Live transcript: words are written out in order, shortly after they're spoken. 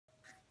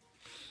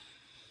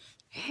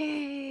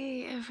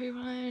Hey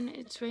everyone,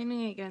 it's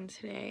raining again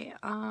today,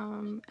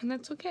 and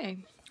that's okay,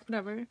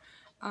 whatever.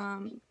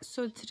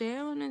 So today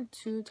I wanted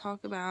to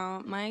talk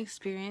about my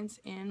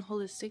experience in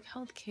holistic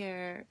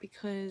healthcare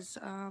because,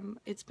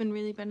 it's been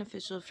really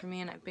beneficial for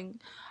me, and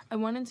I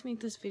wanted to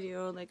make this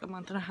video like a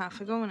month and a half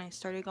ago when I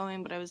started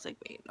going, but I was like,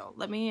 wait, no,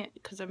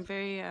 because I'm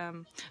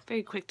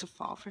very quick to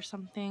fall for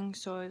something,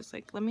 so I was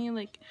like, let me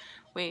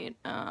wait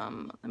a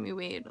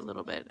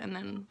little bit, and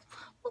then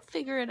we'll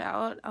figure it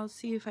out. I'll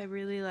see if I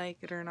really like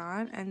it or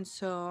not. And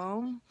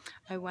so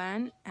I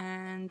went,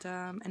 and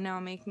now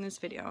I'm making this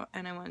video,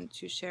 and I wanted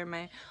to share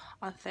my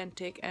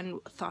authentic and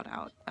thought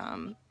out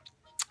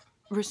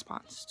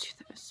response to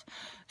this.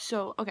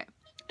 So okay,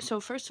 so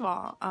first of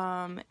all,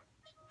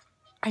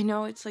 I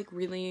know it's like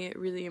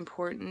really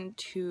important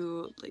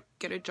to like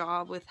get a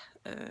job with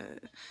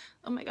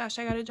oh my gosh,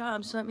 I got a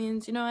job, so that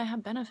means, you know, I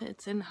have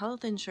benefits and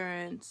health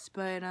insurance,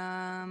 but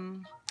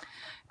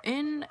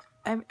in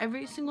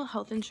every single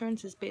health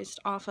insurance is based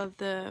off of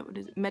the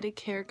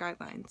Medicare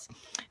guidelines.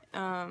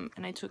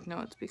 And I took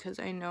notes because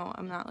I know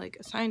I'm not like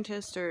a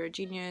scientist or a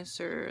genius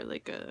or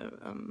like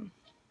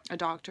a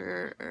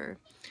doctor or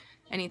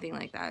anything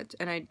like that,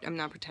 and I'm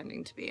not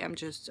pretending to be. I'm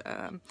just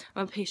I'm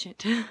a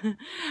patient.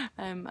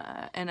 I'm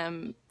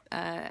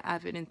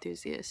avid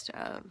enthusiast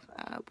of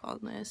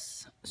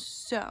wellness.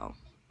 So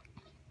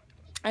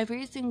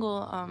every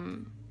single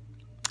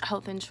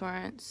health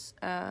insurance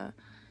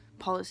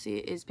policy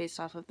is based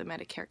off of the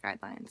Medicare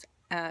guidelines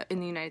in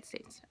the United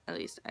States. At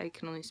least I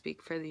can only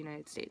speak for the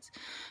United States,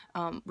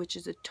 which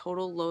is a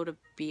total load of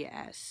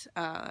BS.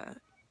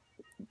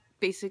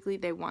 Basically,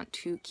 they want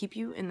to keep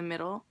you in the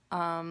middle,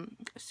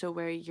 so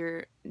where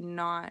you're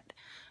not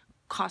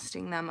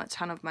costing them a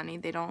ton of money.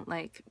 They don't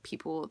like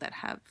people that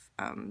have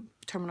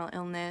terminal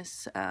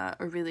illness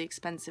or really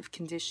expensive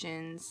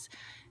conditions,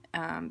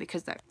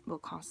 because that will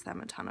cost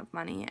them a ton of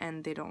money,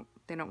 and they don't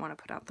want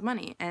to put out the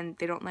money. And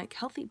they don't like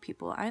healthy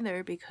people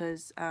either,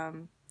 because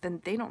then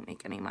they don't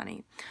make any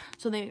money.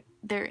 So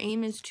their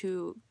aim is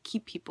to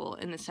keep people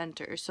in the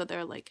center, so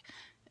they're like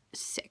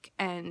sick.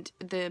 And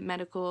the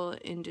medical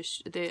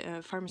industry,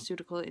 the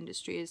pharmaceutical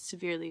industry, is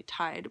severely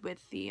tied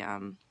with the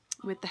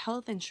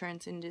health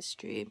insurance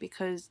industry,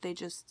 because they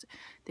just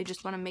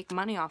want to make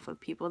money off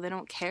of people. They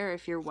don't care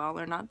if you're well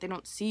or not. They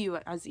don't see you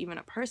as even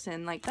a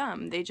person like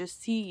them. They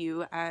just see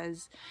you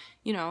as,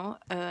 you know,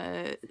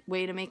 a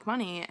way to make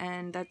money,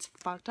 and that's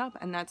fucked up,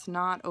 and that's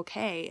not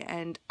okay.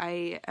 And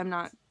I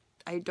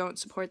don't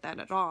support that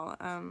at all.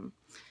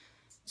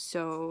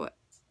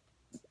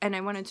 And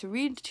I wanted to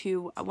read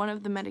to one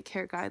of the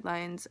Medicare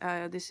guidelines.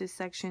 This is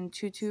section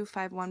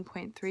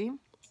 2251.3.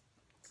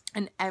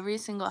 And every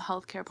single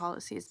healthcare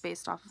policy is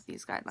based off of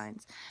these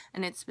guidelines.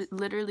 And it's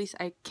literally,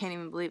 I can't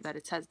even believe that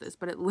it says this,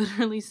 but it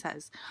literally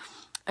says,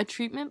 a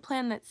treatment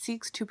plan that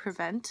seeks to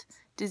prevent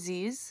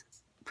disease,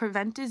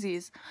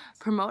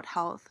 promote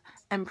health,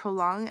 and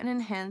prolong and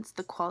enhance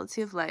the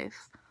quality of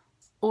life,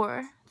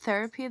 or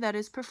therapy that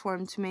is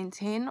performed to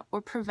maintain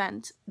or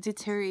prevent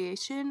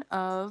deterioration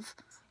of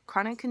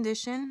chronic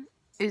condition,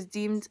 is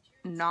deemed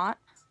not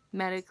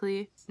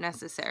medically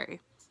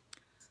necessary.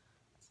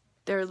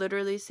 They're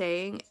literally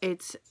saying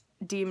it's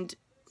deemed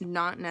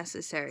not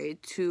necessary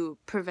to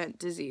prevent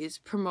disease,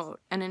 promote,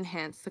 and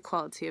enhance the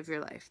quality of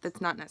your life.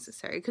 That's not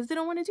necessary, because they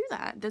don't want to do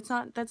that. That's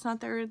not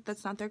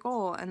their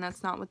goal, and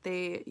that's not what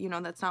they, you know,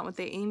 that's not what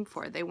they aim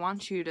for. They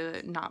want you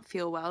to not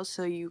feel well,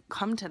 so you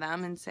come to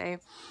them and say,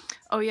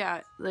 oh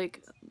yeah,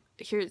 like,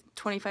 here's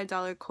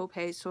 $25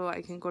 copay so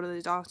I can go to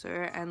the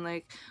doctor and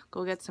like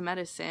go get some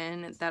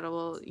medicine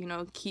that'll, you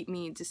know, keep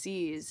me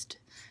deceased.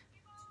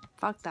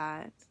 Fuck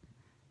that.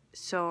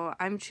 So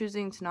I'm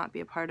choosing to not be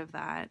a part of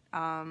that.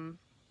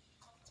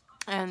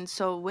 And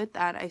so with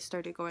that, I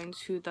started going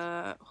to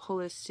the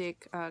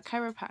holistic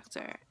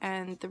chiropractor.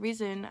 And the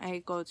reason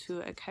I go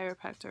to a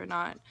chiropractor,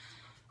 not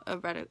a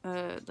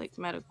like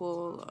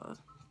medical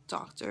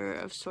doctor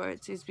of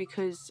sorts, is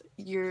because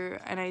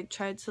and I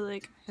tried to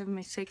like have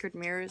my sacred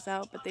mirrors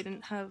out, but he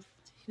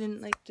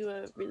didn't like do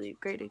a really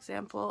great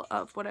example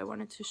of what I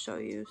wanted to show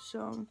you.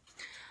 So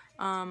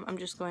I'm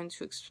just going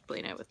to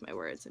explain it with my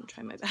words and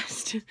try my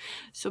best.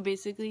 So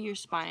basically, your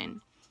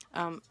spine,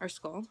 our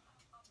skull,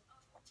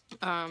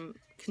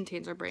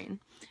 contains our brain,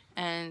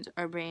 and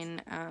our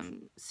brain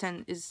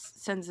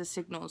sends the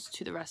signals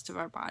to the rest of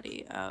our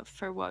body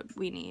for what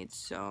we need.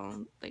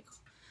 So like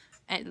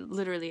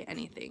literally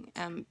anything.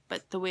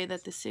 But the way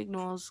that the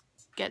signals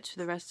get to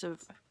the rest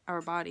of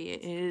our body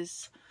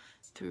is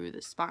through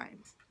the spine.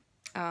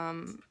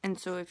 And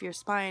so if your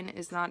spine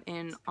is not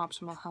in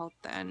optimal health,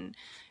 then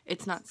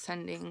it's not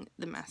sending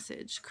the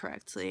message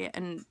correctly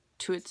and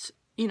to its,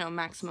 you know,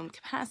 maximum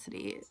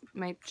capacity. It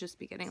might just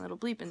be getting a little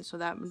bleep, and so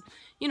that would,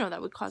 you know,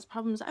 that would cause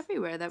problems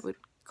everywhere. That would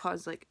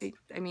cause like,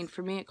 I mean,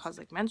 for me, it caused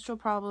like menstrual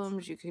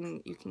problems. You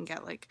can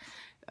get like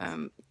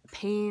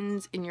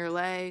pains in your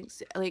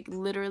legs, like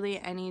literally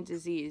any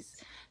disease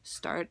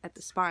start at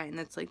the spine.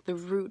 That's like the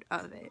root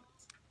of it.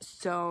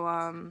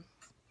 So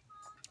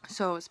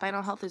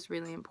spinal health is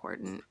really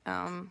important.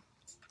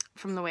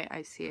 from the way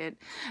I see it.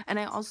 And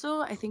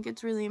I think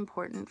it's really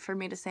important for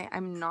me to say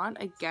I'm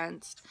not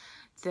against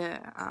the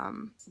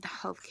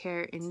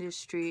healthcare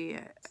industry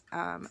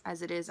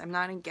as it is. I'm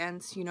not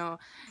against, you know,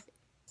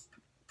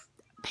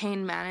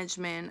 pain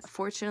management.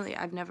 Fortunately,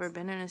 I've never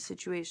been in a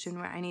situation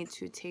where I need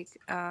to take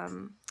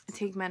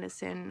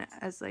medicine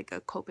as like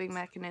a coping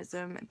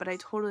mechanism, but I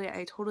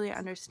totally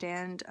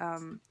understand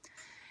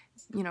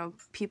you know,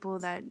 people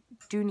that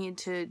do need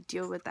to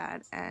deal with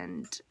that.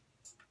 And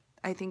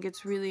I think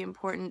it's really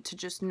important to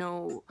just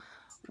know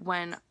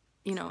when,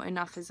 you know,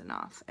 enough is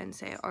enough, and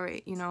say, all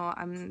right, you know,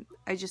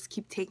 I just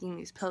keep taking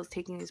these pills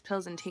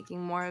and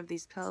taking more of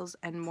these pills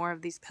and more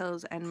of these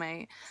pills, and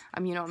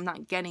you know, I'm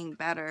not getting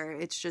better.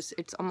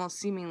 It's almost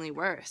seemingly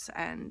worse.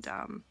 And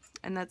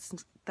that's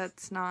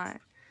not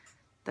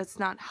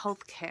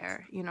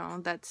healthcare, you know,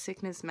 that's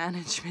sickness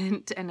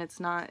management, and it's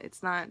not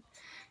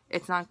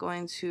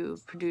going to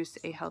produce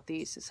a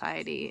healthy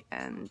society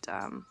and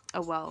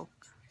a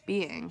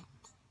well-being.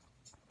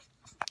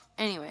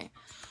 Anyway,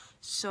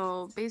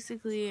 so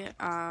basically,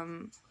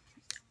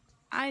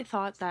 I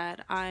thought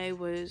that I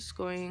was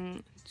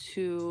going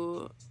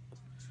to,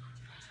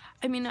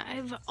 I mean,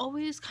 I've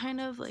always kind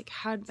of like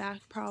had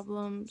back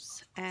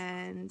problems,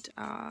 and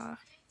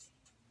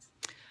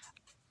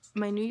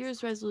my New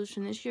Year's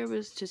resolution this year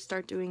was to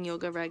start doing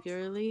yoga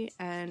regularly,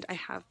 and I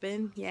have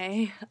been.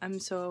 Yay. I'm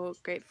so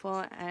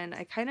grateful, and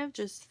I kind of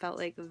just felt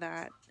like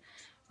that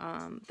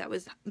that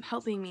was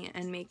helping me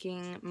and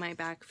making my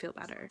back feel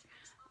better.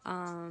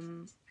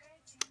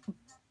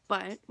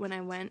 But when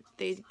I went,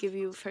 they give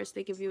you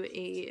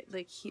a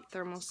like heat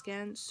thermal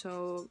scan.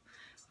 So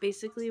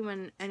basically,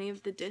 when any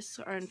of the discs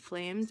are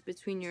inflamed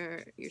between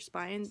your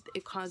spine,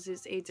 it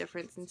causes a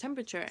difference in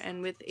temperature.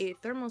 And with a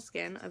thermal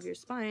scan of your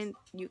spine,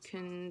 you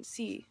can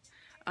see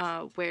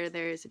where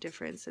there is a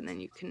difference, and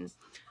then you can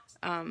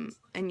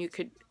and you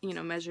could, you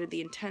know, measure the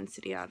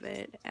intensity of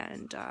it,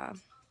 and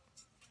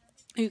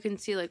you can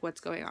see like what's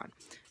going on,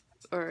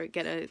 or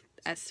get a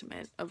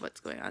estimate of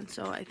what's going on.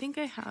 So I think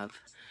I have.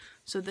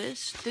 So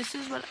this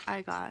is what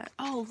I got.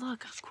 Oh,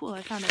 look, cool,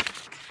 I found it.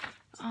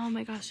 Oh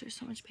my gosh, there's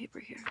so much paper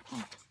here.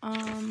 Cool.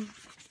 I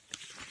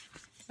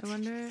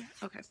wonder.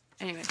 Okay.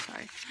 Anyway,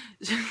 sorry.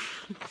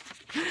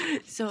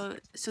 So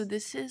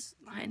this is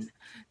mine.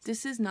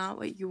 This is not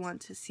what you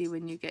want to see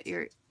when you get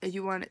your.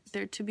 You want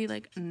there to be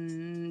like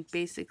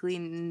basically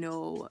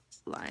no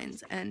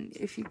lines, and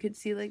if you could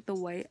see like the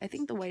white, I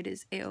think the white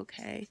is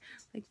a-okay,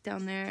 like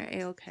down there,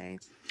 a-okay,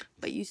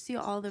 but you see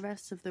all the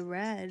rest of the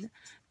red.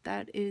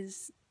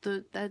 That's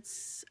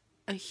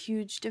a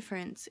huge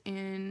difference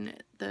in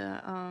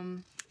the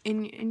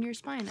in your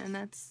spine, and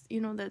that's,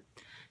 you know, that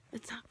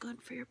it's not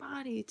good for your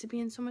body to be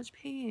in so much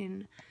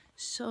pain.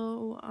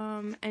 So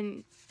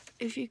and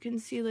if you can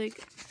see,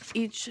 like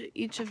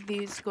each of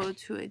these go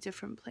to a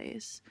different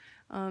place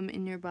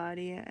in your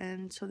body,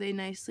 and so they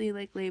nicely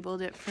like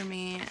labeled it for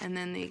me, and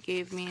then they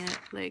gave me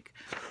like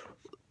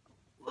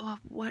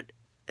what,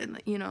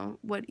 you know,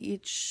 what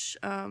each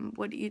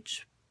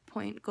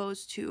point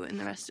goes to in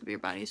the rest of your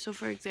body. So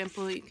for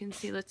example, you can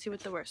see, let's see what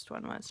the worst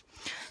one was.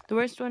 The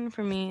worst one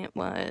for me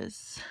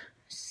was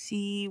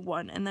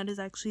C1, and that is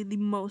actually the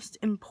most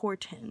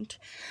important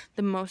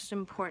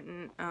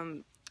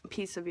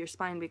piece of your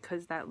spine,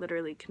 because that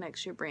literally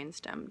connects your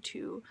brainstem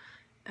to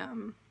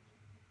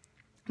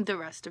the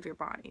rest of your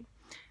body.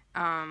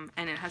 And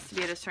it has to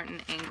be at a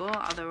certain angle,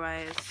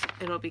 otherwise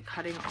it'll be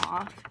cutting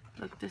off.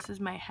 Look, this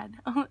is my head.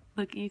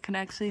 Look, you can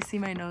actually see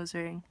my nose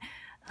ring.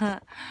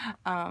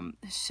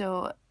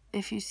 So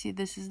if you see,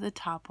 this is the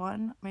top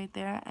one right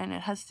there, and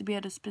it has to be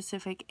at a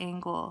specific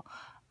angle.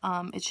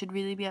 It should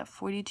really be at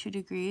 42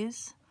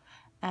 degrees,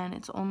 and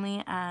it's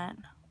only at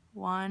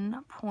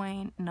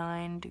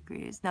 1.9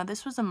 degrees. Now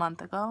this was a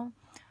month ago,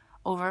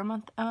 over a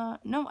month,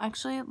 no,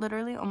 actually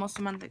literally almost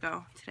a month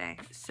ago today.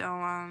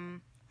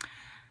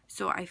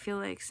 So I feel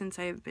like since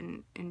I've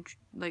been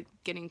like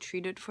getting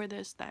treated for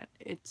this, that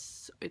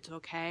it's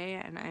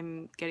okay, and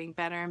I'm getting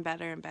better and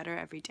better and better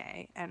every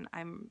day, and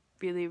I'm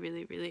really,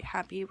 really, really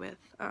happy with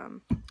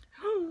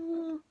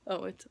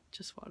oh, it's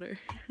just water.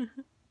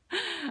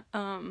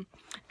 I'm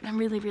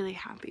really, really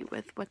happy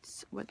with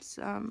what's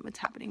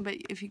happening. But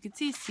if you could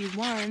see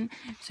C1,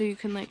 so you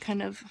can like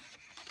kind of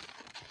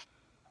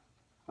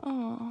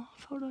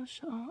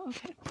Photoshop.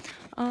 Okay.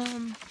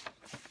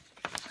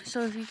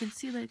 So if you can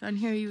see, like on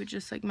here, you would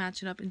just like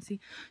match it up and see.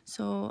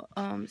 So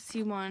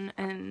C1,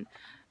 and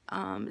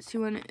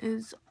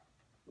C1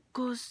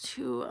 goes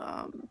to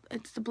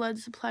it's the blood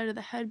supply to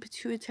the head,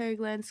 pituitary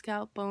gland,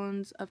 scalp,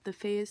 bones of the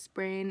face,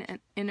 brain, and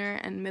inner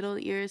and middle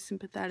ears,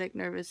 sympathetic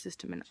nervous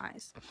system, and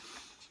eyes.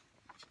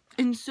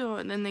 And so,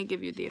 and then they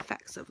give you the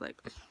effects of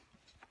like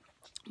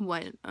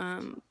what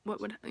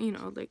would, you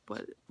know, like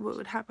what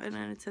would happen.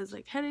 And it says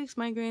like headaches,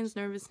 migraines,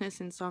 nervousness,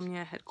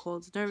 insomnia, head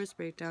colds, nervous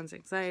breakdowns,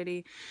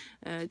 anxiety,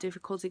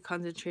 difficulty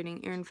concentrating,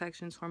 ear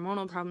infections,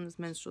 hormonal problems,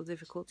 menstrual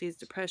difficulties,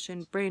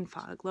 depression, brain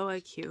fog, low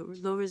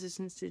IQ, low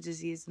resistance to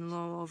disease, and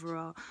low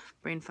overall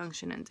brain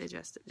function and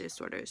digestive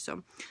disorders.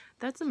 So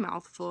that's a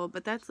mouthful,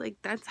 but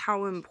that's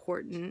how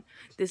important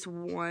this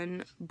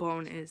one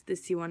bone is, the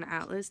C1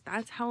 atlas.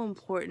 That's how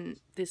important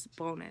this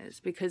bone is,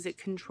 because it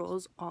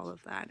controls all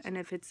of that. And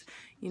if it's,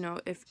 you know,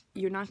 if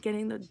you're not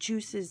getting the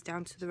juices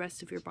down to the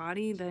rest of your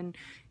body, then,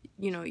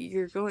 you know,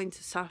 you're going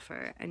to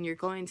suffer and you're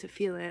going to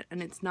feel it,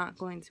 and it's not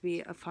going to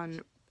be a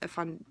fun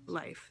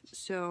life.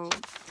 So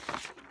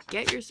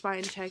get your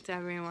spine checked,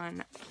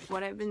 everyone.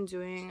 What I've been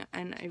doing,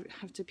 and I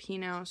have to pee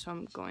now, so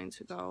I'm going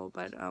to go,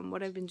 but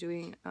what I've been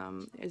doing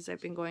is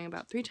I've been going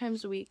about 3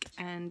 times a week,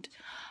 and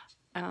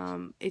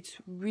it's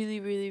really,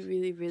 really,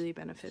 really, really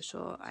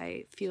beneficial.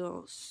 I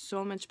feel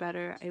so much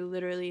better. I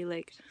literally,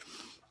 like,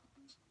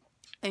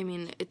 I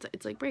mean,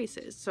 it's like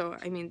braces. So,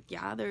 I mean,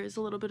 yeah, there is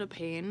a little bit of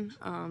pain,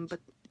 but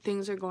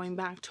things are going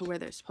back to where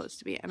they're supposed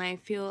to be. And I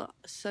feel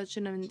such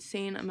an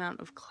insane amount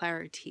of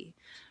clarity.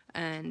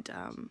 And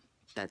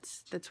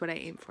that's what I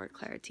aim for,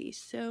 clarity.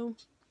 So,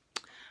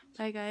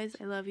 bye guys.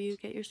 I love you.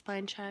 Get your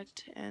spine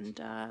checked and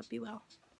be well.